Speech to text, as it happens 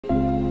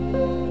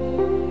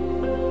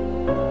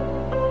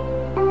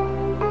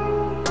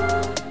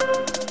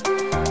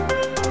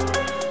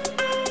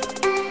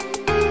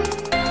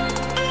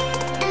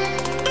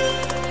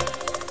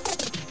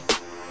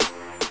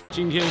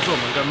天是我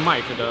们跟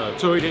Mike 的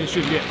最后一天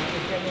训练。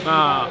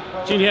那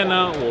今天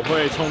呢，我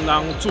会充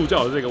当助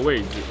教的这个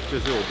位置，就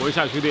是我不会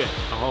下去练，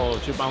然后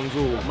去帮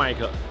助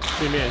Mike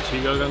训练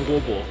奇哥跟郭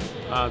博。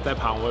在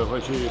旁我也会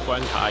去观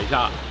察一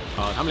下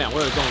他们两位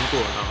的动作，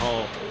然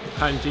后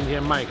看今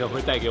天 Mike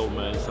会带给我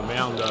们什么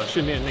样的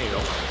训练内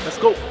容。Let's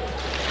go.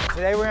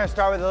 Today we're going to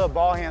start with a little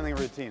ball handling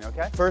routine,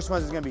 okay? First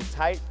one is going to be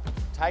tight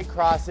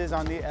crosses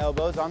on the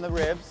elbows, on the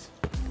ribs,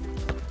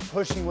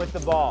 pushing with the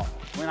ball.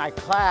 When I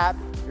clap,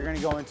 you're going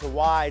to go into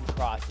wide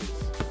crosses.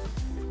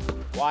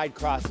 Wide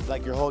crosses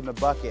like you're holding a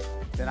bucket.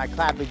 Then I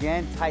clap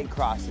again, tight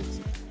crosses.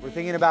 We're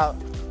thinking about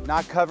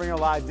not covering a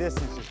lot of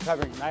distance, just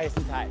covering nice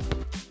and tight.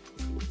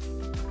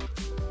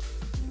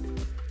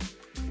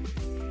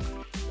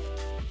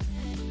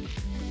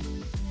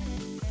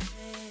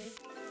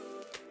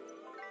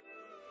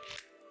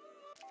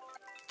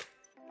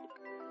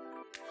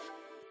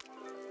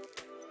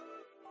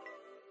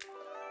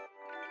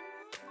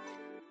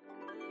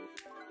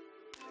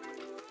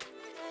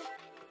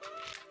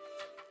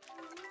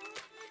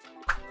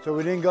 So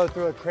we didn't go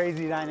through a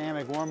crazy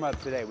dynamic warm-up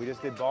today. We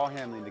just did ball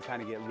handling to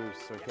kind of get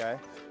loose, okay?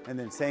 And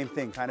then same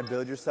thing, kind of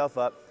build yourself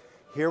up.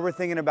 Here we're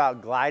thinking about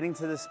gliding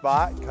to the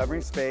spot, covering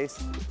space.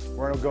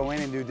 We're gonna go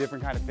in and do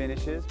different kind of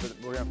finishes, but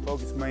we're gonna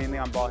focus mainly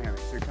on ball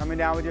handling. So you're coming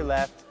down with your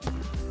left.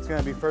 It's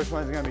gonna be, first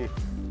one is gonna be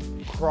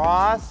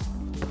cross,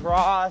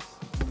 cross,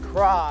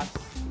 cross,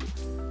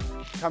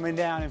 coming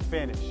down and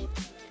finish.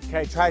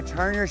 Okay, try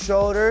turn your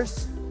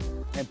shoulders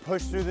and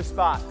push through the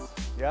spots.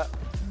 Yep.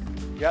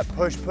 Yep,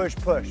 push, push,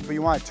 push. But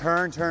you want to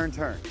turn, turn,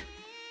 turn.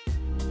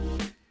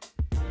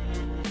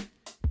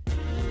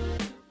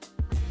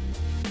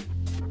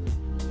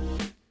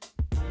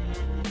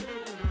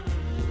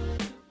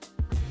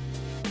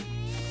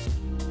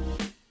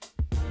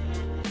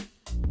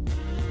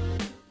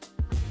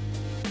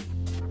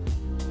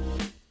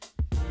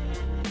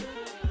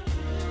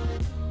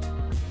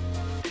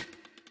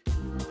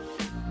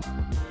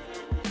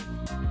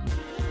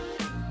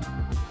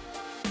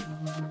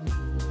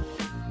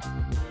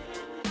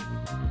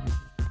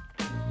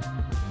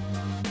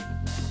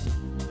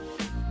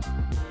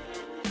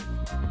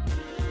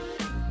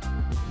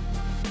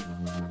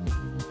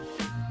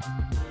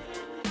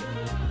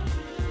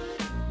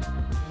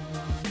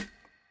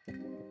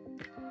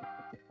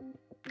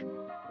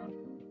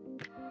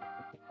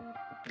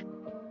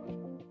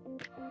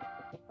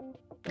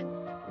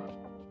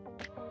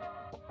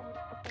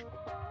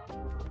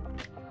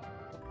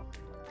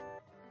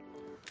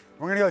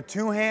 We're gonna go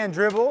two-hand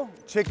dribble,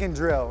 chicken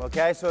drill,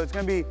 okay? So it's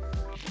gonna be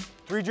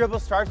 3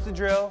 dribbles starts the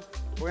drill.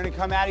 We're gonna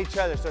come at each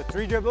other. So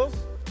 3 dribbles,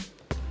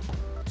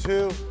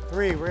 2,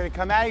 3. We're gonna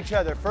come at each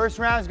other. First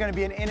round is gonna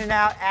be an in and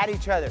out at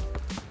each other.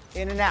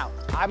 In and out.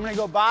 I'm gonna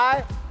go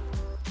by.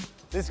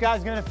 This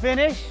guy's gonna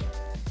finish.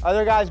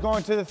 Other guy's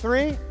going to the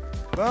 3.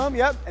 Boom,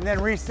 yep, and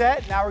then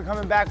reset. Now we're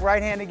coming back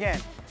right hand again.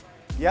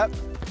 Yep,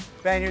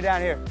 bang, you're down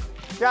here.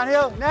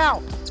 Downhill,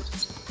 now.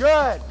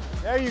 Good,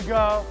 there you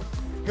go.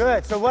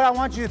 Good, so what I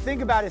want you to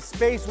think about is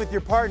space with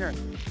your partner.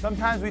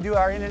 Sometimes we do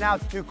our in and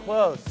outs too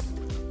close.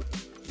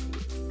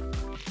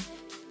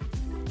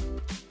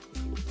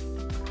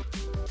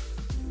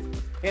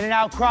 In and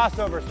out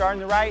crossover,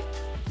 starting the right.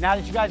 Now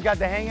that you guys got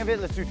the hang of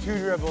it, let's do 2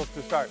 dribbles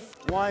to start.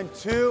 1,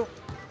 2,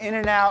 in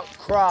and out,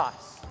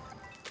 cross.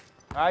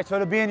 All right, so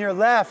it'll be in your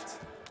left.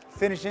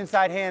 Finish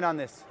inside hand on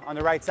this, on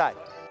the right side.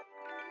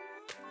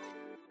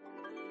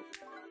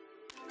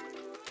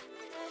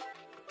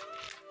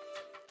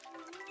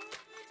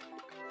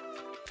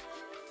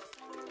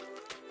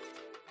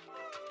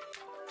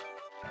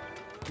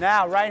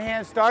 Now, right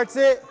hand starts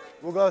it.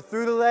 We'll go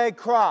through the leg,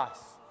 cross.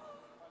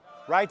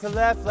 Right to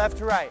left, left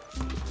to right.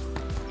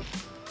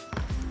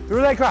 Through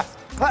the leg, cross.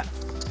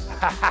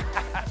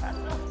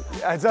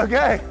 It's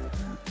okay.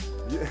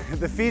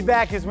 The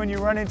feedback is when you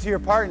run into your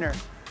partner.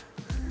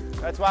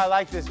 That's why I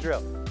like this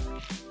drill.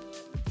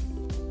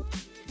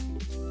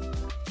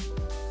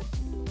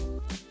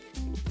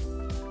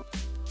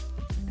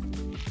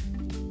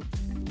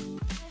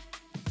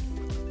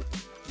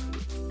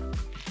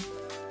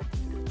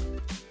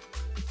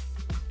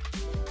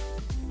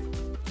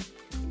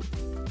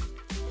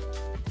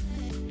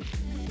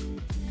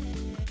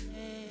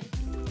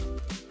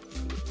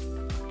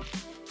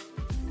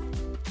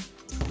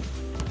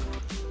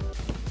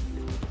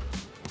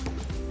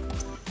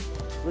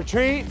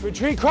 Retreat,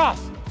 retreat,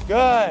 cross.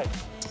 Good.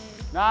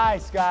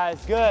 Nice,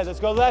 guys. Good. Let's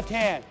go left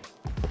hand.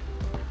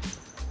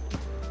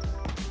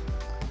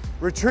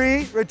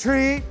 Retreat,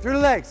 retreat, through the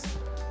legs.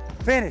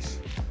 Finish.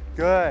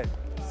 Good.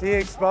 See,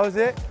 expose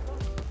it.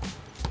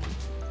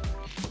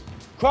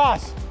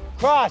 Cross,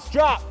 cross,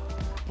 drop,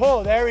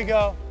 pull. There we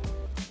go.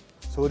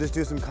 So we'll just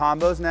do some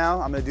combos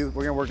now. We're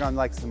gonna work on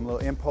like some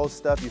little impulse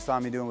stuff you saw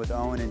me doing with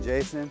Owen and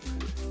Jason.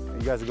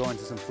 You guys are going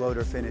to some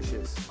floater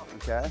finishes,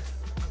 okay?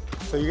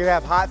 So you're gonna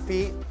have hot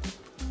feet.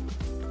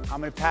 I'm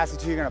gonna pass it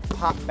to you, you're gonna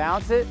pop,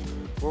 bounce it.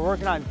 We're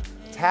working on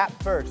tap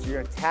first.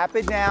 You're gonna tap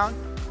it down,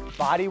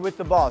 body with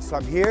the ball. So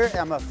I'm here,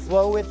 I'm gonna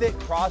flow with it,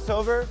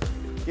 crossover,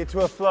 get to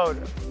a floater,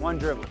 1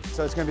 dribble.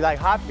 So it's gonna be like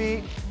hot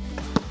feet,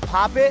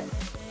 pop it,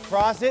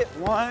 cross it,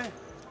 1,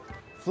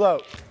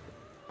 float.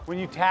 When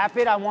you tap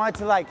it, I want it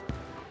to like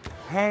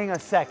hang a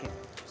second.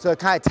 So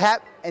kind of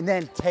tap and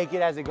then take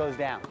it as it goes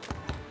down.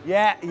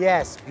 Yeah,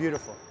 yes,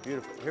 beautiful,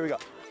 beautiful. Here we go.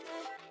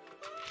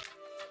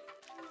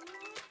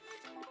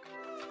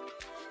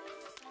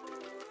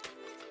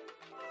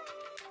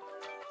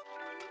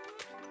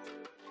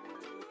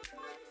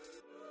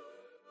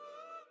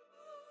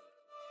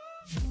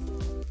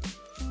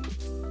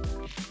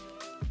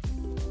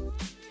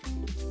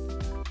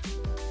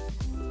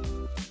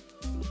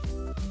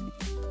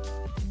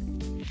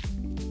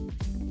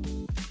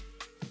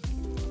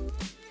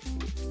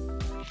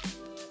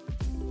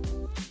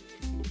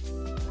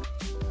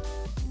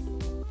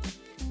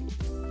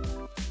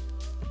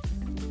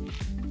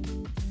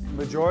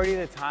 Majority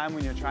of the time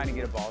when you're trying to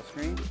get a ball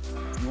screen,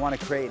 you want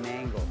to create an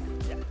angle.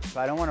 Yeah. So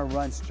I don't want to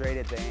run straight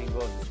at the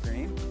angle of the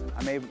screen.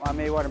 I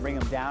may want to bring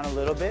him down a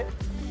little bit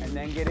and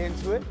then get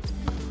into it.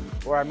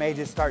 Or I may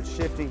just start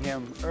shifting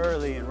him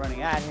early and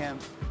running at him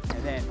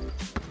and then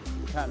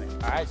coming.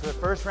 All right, so the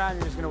first round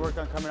you're just going to work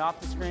on coming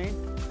off the screen.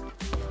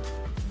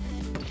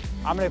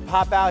 I'm going to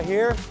pop out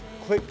here,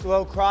 quick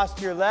low cross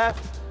to your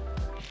left,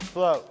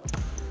 float.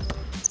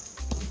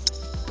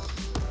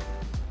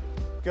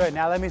 Good,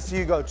 now let me see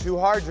you go 2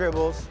 hard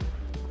dribbles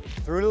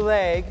through the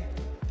leg.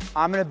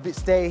 I'm gonna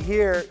stay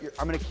here.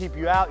 I'm gonna keep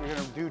you out. You're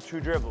gonna do 2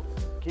 dribbles.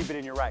 Keep it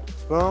in your right.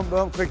 Boom,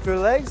 boom, quick through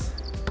the legs.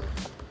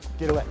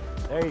 Get away.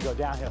 There you go,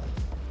 downhill.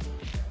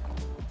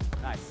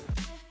 Nice.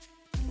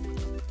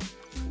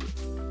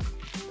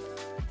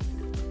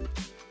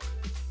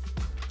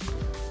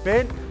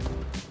 Spin,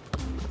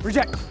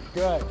 reject.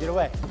 Good, get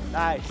away.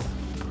 Nice.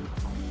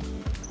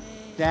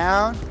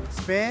 Down,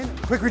 spin,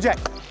 quick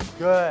reject.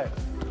 Good.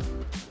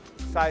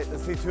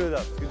 Let's see 2 of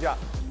those, good job.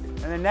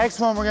 And the next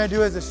one we're gonna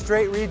do is a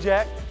straight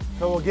reject.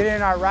 So we'll get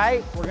in our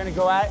right, we're gonna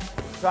go at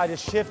it. So I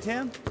just shift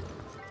him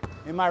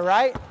in my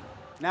right.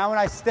 Now when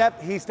I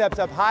step, he steps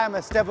up high, I'm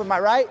gonna step with my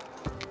right,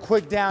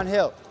 quick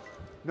downhill.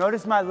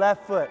 Notice my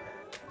left foot.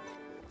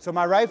 So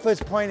my right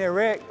foot's pointing at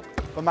Rick,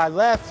 but my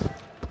left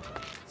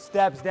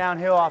steps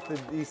downhill off the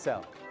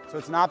decel. So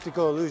it's an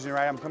optical illusion,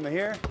 right? I'm coming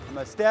here, I'm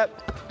gonna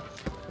step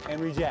and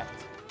reject.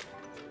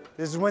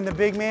 This is when the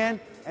big man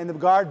and the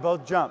guard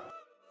both jump.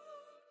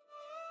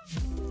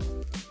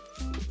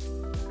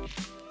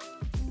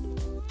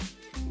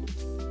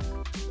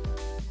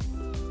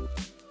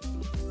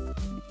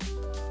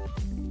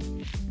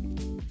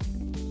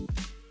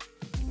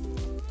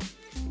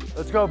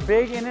 Let's go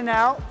big in and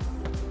out.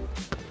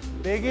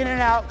 Big in and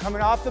out,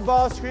 coming off the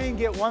ball screen,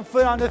 get 1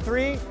 foot on the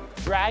 3,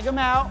 drag them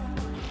out,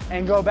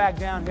 and go back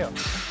downhill.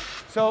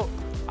 So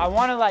I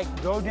wanna like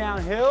go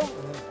downhill.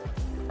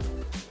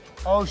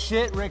 Oh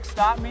shit, Rick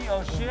stopped me,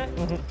 oh shit.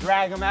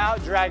 Drag them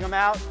out,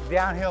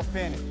 downhill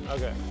finish.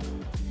 Okay.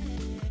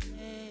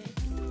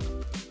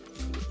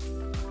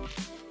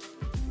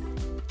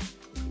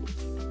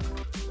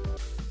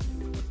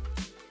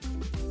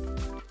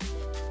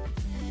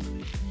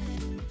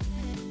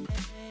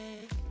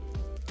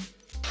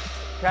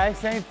 Okay,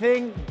 same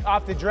thing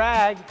off the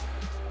drag.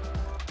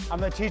 I'm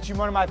gonna teach you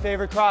one of my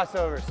favorite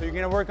crossovers. So you're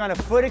gonna work on a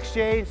foot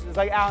exchange. It's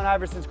like Allen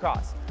Iverson's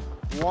cross.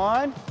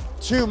 1,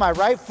 2, my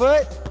right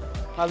foot.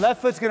 My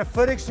left foot's gonna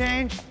foot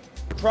exchange,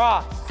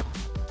 cross.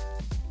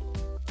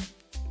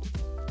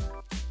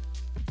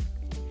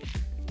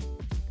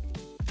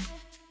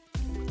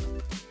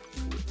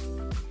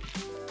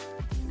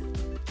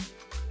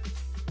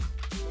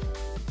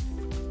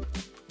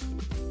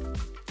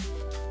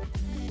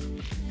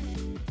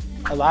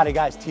 A lot of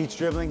guys teach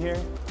dribbling here,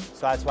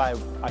 so that's why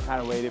I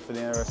kind of waited for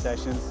the indoor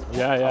sessions.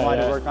 I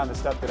wanted to work on the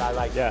stuff that I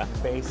like,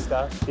 base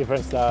stuff.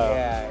 Different style.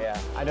 Yeah.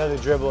 I know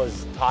the dribble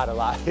is taught a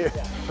lot here.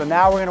 So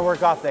now we're gonna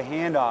work off the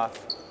handoff.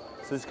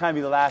 So this kind of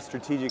be the last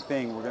strategic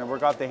thing. We're gonna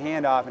work off the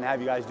handoff and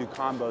have you guys do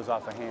combos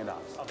off of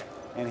handoffs. Okay.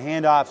 And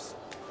handoffs,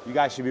 you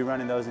guys should be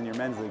running those in your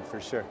men's league for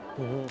sure.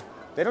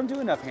 They don't do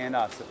enough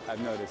handoffs, I've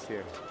noticed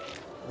here.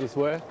 This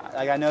way?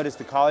 Like I noticed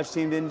the college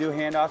team didn't do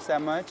handoffs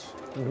that much.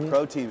 The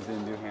pro teams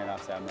didn't do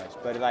handoffs that much.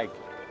 But like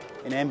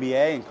in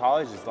NBA and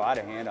college, there's a lot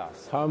of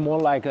handoffs. Kind of more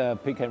like a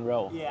pick and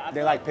roll. Yeah,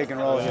 they like pick and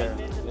roll here.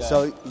 Yeah.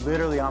 So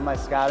literally on my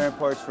scouting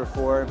reports for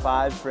 4 and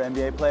 5 for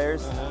NBA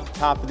players,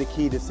 top of the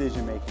key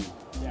decision making.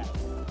 Yeah.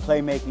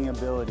 Playmaking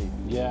ability.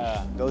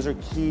 Yeah. Those are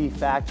key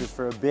factors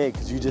for a big,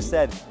 because you just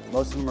said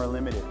most of them are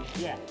limited.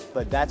 Yeah.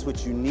 But that's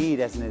what you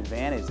need as an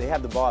advantage. They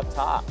have the ball up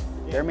top.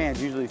 Yeah. Their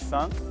man's usually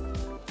sunk.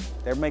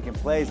 They're making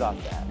plays off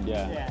that.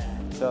 Yeah.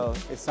 So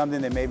it's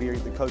something that maybe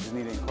the coaches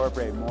need to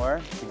incorporate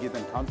more to get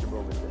them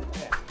comfortable with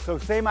it. Yeah. So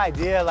same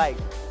idea, like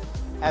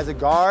as a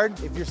guard,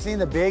 if you're seeing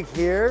the big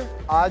here,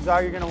 odds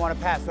are you're gonna wanna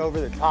pass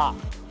over the top.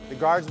 The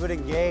guards would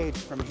engage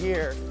from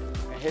here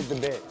and hit the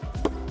big.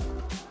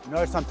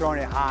 Notice I'm throwing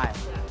it high.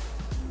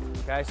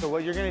 Okay, so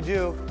what you're gonna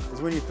do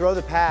is when you throw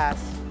the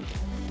pass,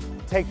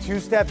 take 2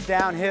 steps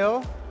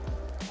downhill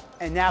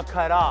and now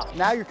cut off.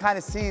 Now you're kind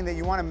of seeing that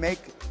you wanna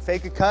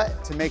fake a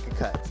cut to make a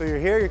cut. So you're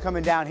here, you're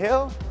coming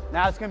downhill.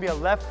 Now it's gonna be a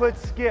left foot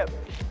skip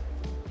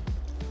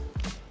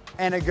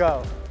and a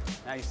go.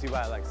 Now you see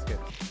why I like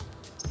skips.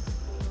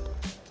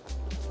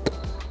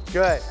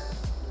 Good.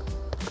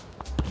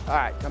 All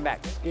right, come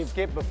back.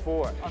 Skip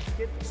before. I'll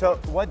skip. So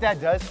what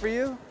that does for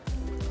you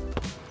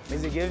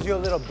is it gives you a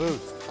little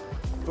boost.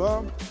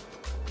 Boom.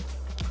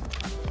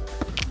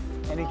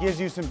 And it gives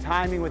you some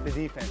timing with the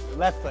defense.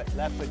 Left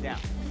foot down.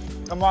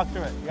 Come walk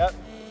through it, yep.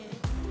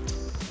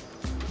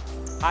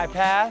 High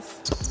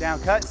pass,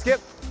 down cut, skip.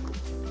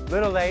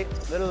 Little late.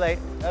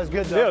 That was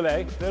good though.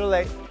 Little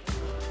late.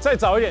 再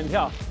早一点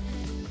跳。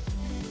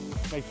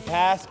 Make the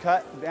pass,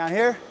 cut, down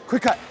here,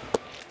 quick cut,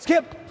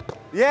 skip.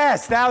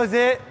 Yes, that was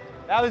it.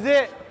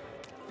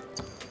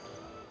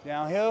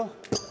 Downhill,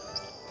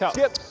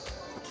 skip.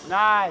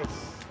 Nice,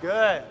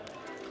 good.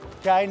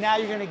 Okay, now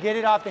you're gonna get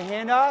it off the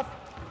handoff,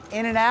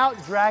 in and out,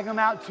 drag them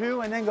out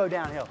two, and then go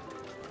downhill.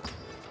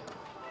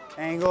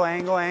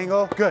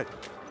 Angle, good.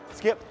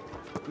 Skip,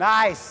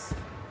 nice.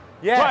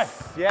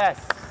 Yes.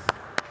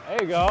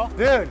 There you go.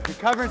 Dude, you're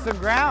covering some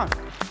ground.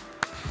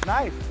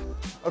 Nice.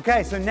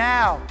 Okay, so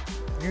now,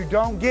 you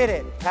don't get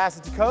it, pass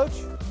it to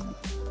coach.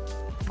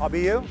 I'll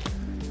be you.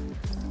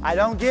 I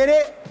don't get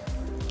it.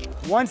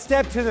 One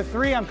step to the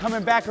three, I'm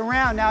coming back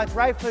around. Now it's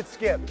right foot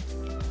skip.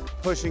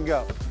 Push and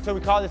go. So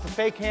we call this a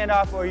fake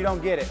handoff or you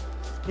don't get it.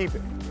 Keep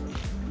it.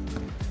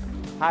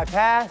 High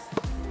pass.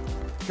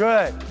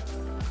 Good.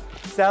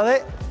 Sell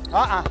it.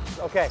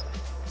 Okay.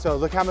 So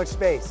look how much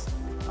space.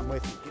 I'm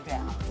with you. Get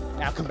down.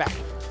 Now come back.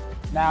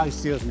 Now he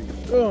steals me.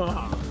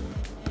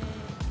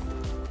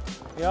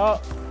 你要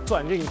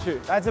转进去。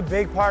 That's a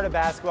big part of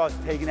basketball is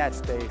taking that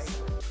space.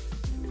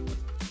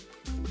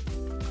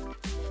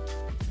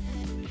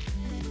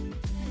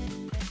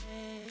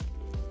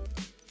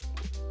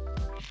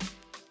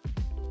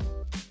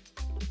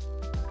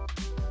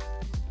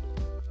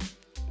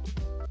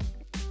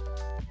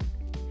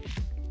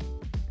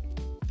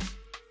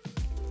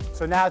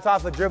 So now it's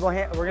off a dribble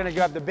hand. We're gonna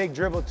grab the big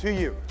dribble to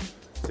you.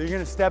 So you're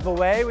gonna step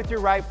away with your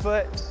right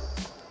foot,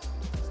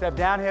 step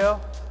downhill.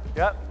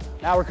 Yep.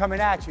 Now we're coming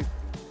at you.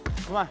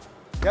 Come on.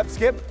 Yep,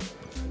 skip.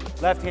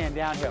 Left hand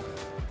downhill.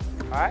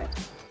 All right?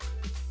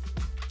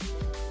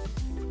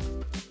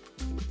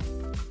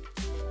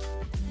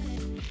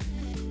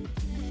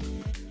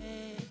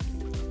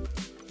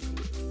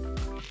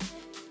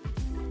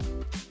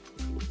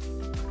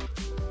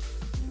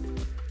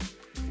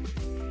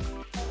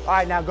 All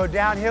right, now go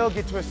downhill,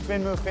 get to a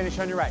spin move, finish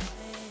on your right.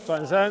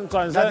 转身，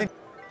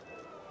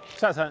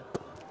下沉，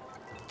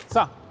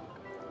上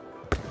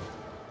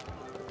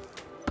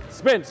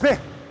 ，spin，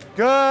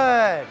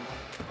 Good.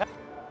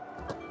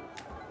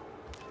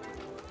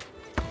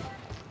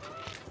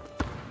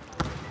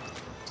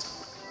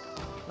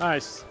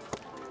 Nice.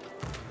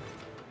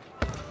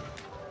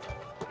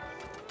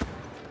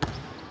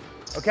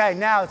 Okay,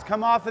 now let's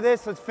come off of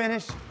this. Let's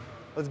finish.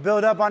 Let's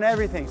build up on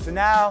everything. So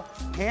now,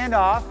 hand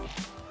off.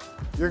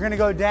 You're gonna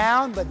go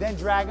down, but then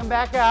drag them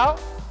back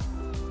out.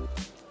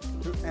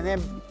 And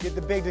then get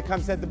the big to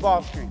come set the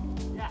ball screen.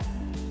 Yeah.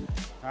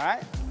 All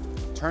right?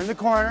 Turn the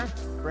corner,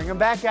 bring them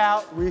back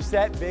out,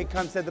 reset, big,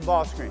 come set the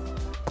ball screen.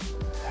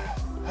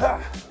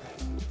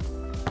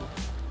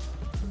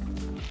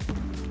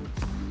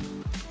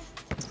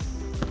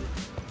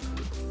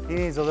 He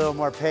needs a little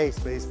more pace,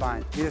 but he's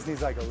fine. He just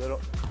needs like a little,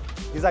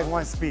 he's like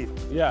one speed.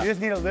 Yeah. You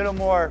just need a little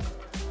more.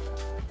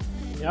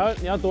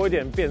 你要多一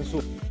点变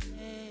数。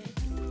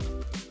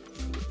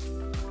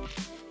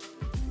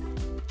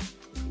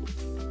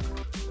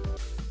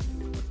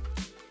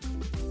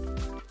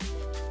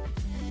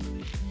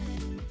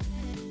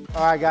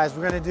 All right, guys,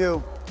 we're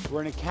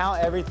gonna count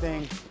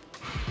everything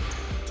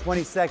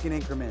 20-second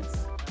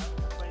increments.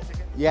 20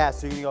 seconds. Yeah,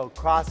 so you're gonna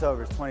go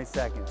crossovers, 20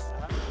 seconds.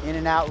 In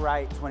and out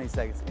right, 20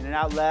 seconds. In and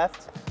out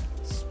left,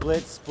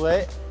 split,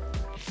 split,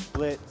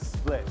 split,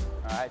 split.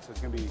 All right, so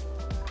it's gonna be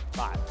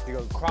 5. You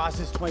go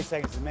crosses, 20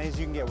 seconds, as many as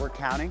you can get. We're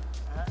counting.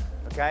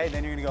 Okay,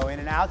 then you're gonna go in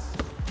and outs,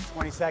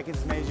 20 seconds,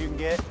 as many as you can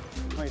get.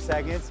 20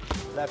 seconds.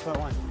 Left foot,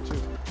 1, 2,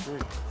 3,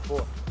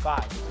 4, 5.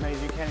 As many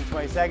as you can in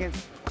 20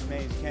 seconds. As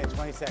many as you can in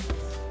 20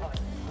 seconds.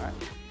 All right.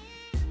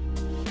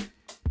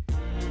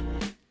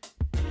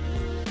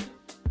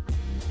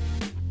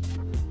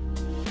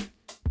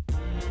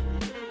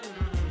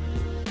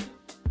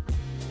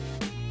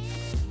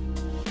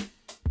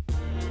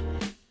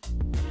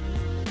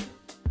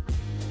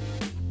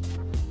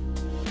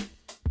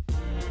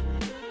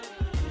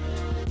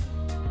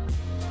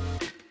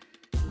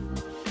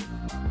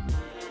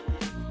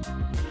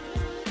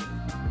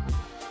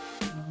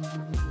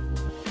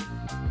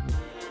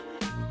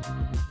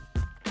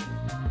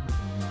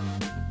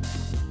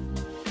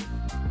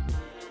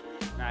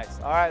 Nice.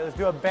 All right, let's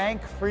do a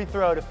bank free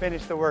throw to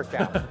finish the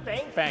workout.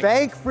 Bank.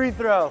 Bank free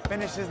throw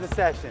finishes the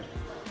session.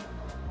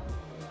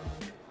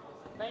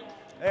 Bank.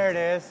 There it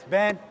is.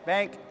 Ben,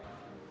 bank.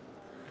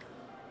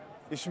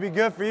 It should be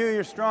good for you.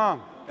 You're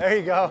strong. There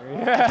you go.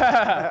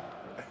 Yeah.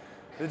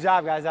 Good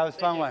job, guys. That was a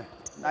fun one.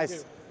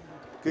 Nice.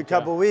 Good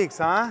couple weeks,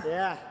 huh?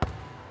 Yeah.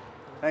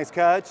 Thanks,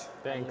 Coach.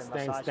 Thanks.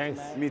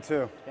 Me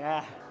too.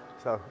 Yeah.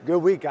 So, good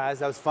week, guys.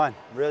 That was fun.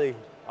 Really,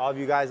 all of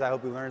you guys, I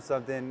hope we learned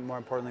something. More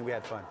importantly, we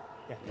had fun.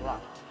 Yeah. A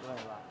lot. A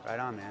lot. Right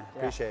on, man.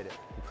 Appreciate it.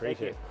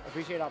 Appreciate.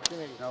 Appreciate the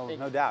opportunity.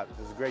 No doubt.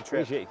 It was a great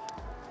trip. Appreciate.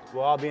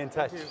 We'll all be in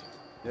touch.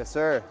 Yes,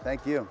 sir.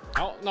 Thank you.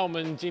 好，那我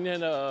们今天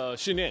的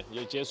训练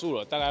也结束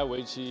了，大概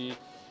为期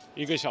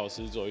1个小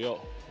时左右。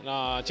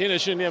那今天的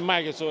训练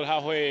，Mike说他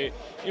会，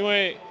因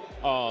为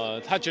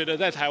他觉得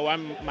在台湾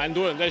蛮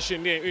多人在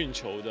训练运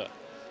球的，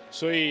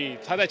所以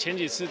他在前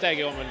几次带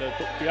给我们的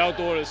比较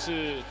多的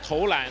是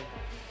投篮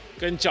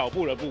跟脚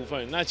步的部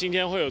分。那今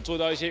天会有做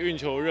到一些运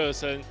球热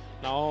身，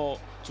然后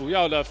主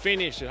要的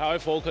finish 他会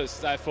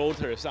focus 在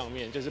floater 上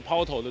面，就是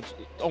抛投的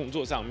动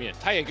作上面。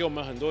他也给我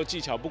们很多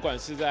技巧，不管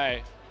是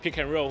在 pick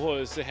and roll 或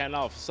者是 hand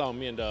off 上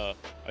面的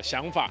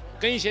想法，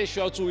跟一些需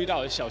要注意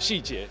到的小细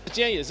节。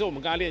今天也是我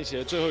们跟他练习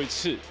的最后一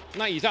次。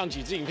那以上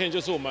几支影片就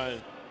是我们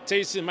这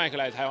一次Mike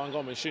来台湾跟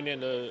我们训练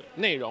的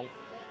内容。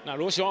那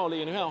如果喜欢我的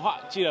影片的话，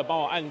记得帮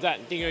我按赞、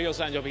订阅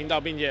yo4篮球频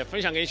道，并且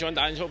分享给喜欢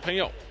打篮球的朋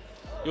友。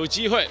有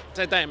机会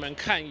再带你们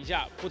看一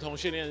下不同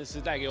训练师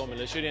带给我们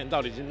的训练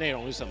到底是内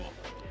容是什么。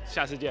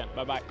下次见，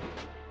拜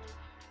拜。